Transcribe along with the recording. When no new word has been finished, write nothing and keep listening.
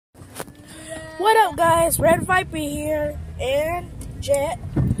What up, guys? Red Viper here, and Jet,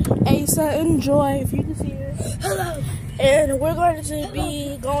 Asa, and Joy, if you can see her. Hello. And we're going to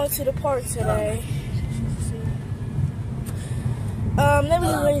be going to the park today. Let me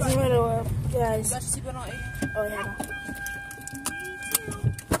just raise the window up, guys. Oh, yeah.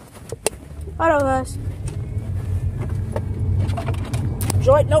 Hold on, guys.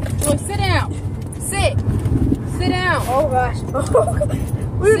 Joy, nope. Joy, sit down. Sit down. Oh, gosh.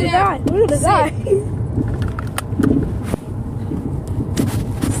 We're gonna die. We're gonna die.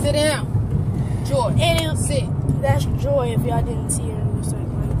 Sit down. Joy. And sit. That's Joy, if y'all didn't see her. It was like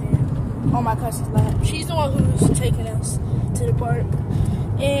right there on my cousin's lap. She's the one who's taking us to the park.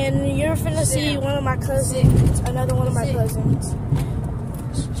 And you're finna see one of my cousins, another one of my cousins.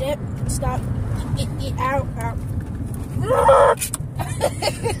 Jet, stop. Out.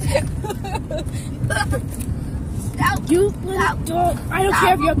 You little dog. I don't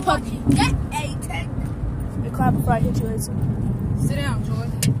care if you're a puppy. You clap before I hit you. Sit down, Joy.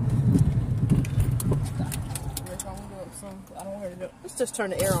 I don't want her to do it. Let's just turn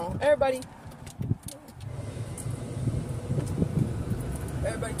the air on. Everybody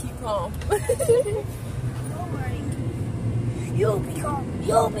keep calm. You'll be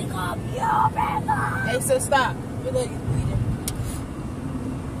calm. Hey, so stop. Your leg is bleeding.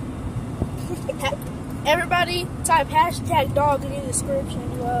 Everybody type hashtag dog in the description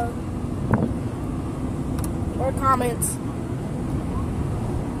or comments.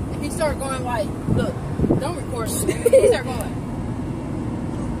 If he start going like, look, don't record him. If he start going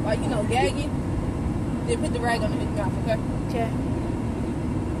like, gagging, then put the rag on his mouth, okay? Okay.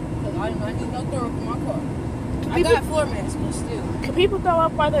 Because I need no throw up in my car. I got floor mats, but still. Can people throw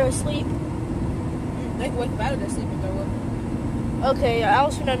up while they're asleep? They can wake up out of their sleep and throw up. Okay, I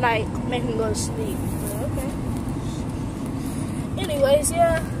was gonna make them go to sleep. Okay. Anyways,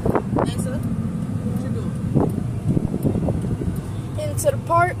 yeah. Hey, so what you doing? Into the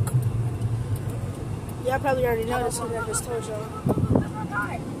park. Y'all probably already know this because I just told y'all.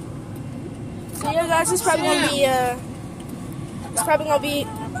 So yeah, guys, it's probably gonna be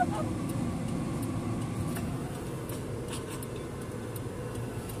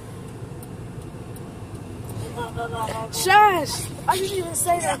Shush! I didn't even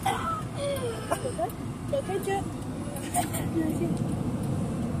say that. Okay, Jet?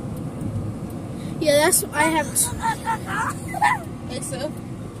 Yeah, that's I have. Hey, so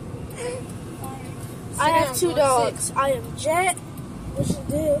I have two dogs. I am Jet, which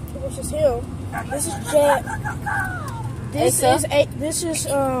is him. This is Jet. This is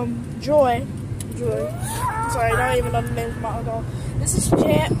Joy. Sorry, I don't even know the name of my other dog. This is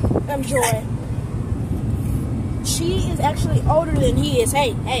Jet. I'm Joy. She is actually older than he is.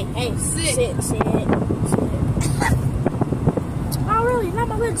 Hey, sit. Oh, really? Now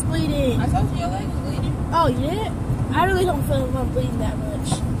my leg's bleeding. I told you your leg was bleeding. Oh, yeah? I really don't feel like I'm bleeding that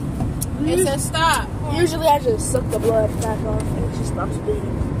much. It says stop. Usually I just suck the blood back off and it just stops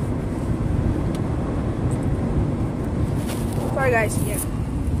bleeding. Sorry, guys. Yeah.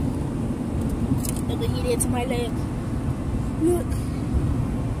 Look what he did to my leg. Look.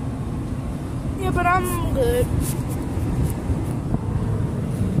 Yeah, but I'm good.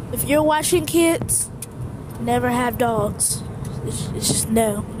 If you're watching, kids, never have dogs. It's just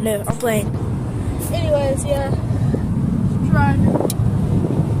no, I'm playing. Anyways, yeah. Try.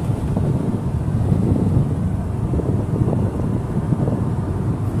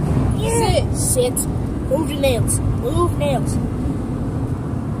 Yeah. Sit. Move your nails.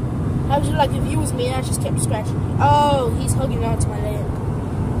 How would you like if you was me and I just kept scratching you? Oh, he's hugging onto my leg.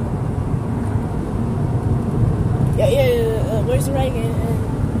 Yeah. Where's the rag?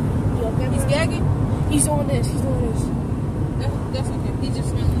 He's gagging? He's doing this. That's okay. He's just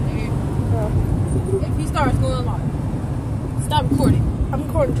smelling the air. If he starts going like, stop recording. I'm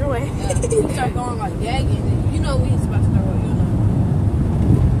recording Joy. If he starts going like gagging, then you know he's about to start going,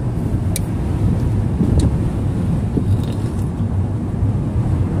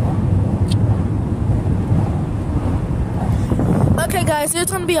 Okay, guys,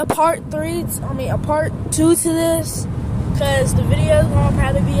 there's gonna be a part 2 to this, because the video is gonna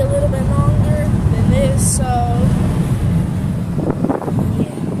probably be a little bit longer than this. So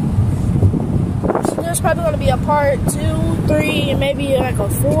yeah. So there's probably gonna be a part 2, 3, and maybe like a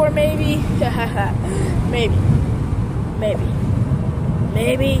 4, maybe.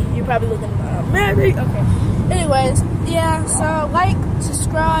 maybe. You're probably looking maybe. Okay. Anyways, yeah. So like,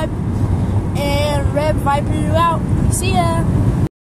 subscribe, and Red Viper you out. See ya.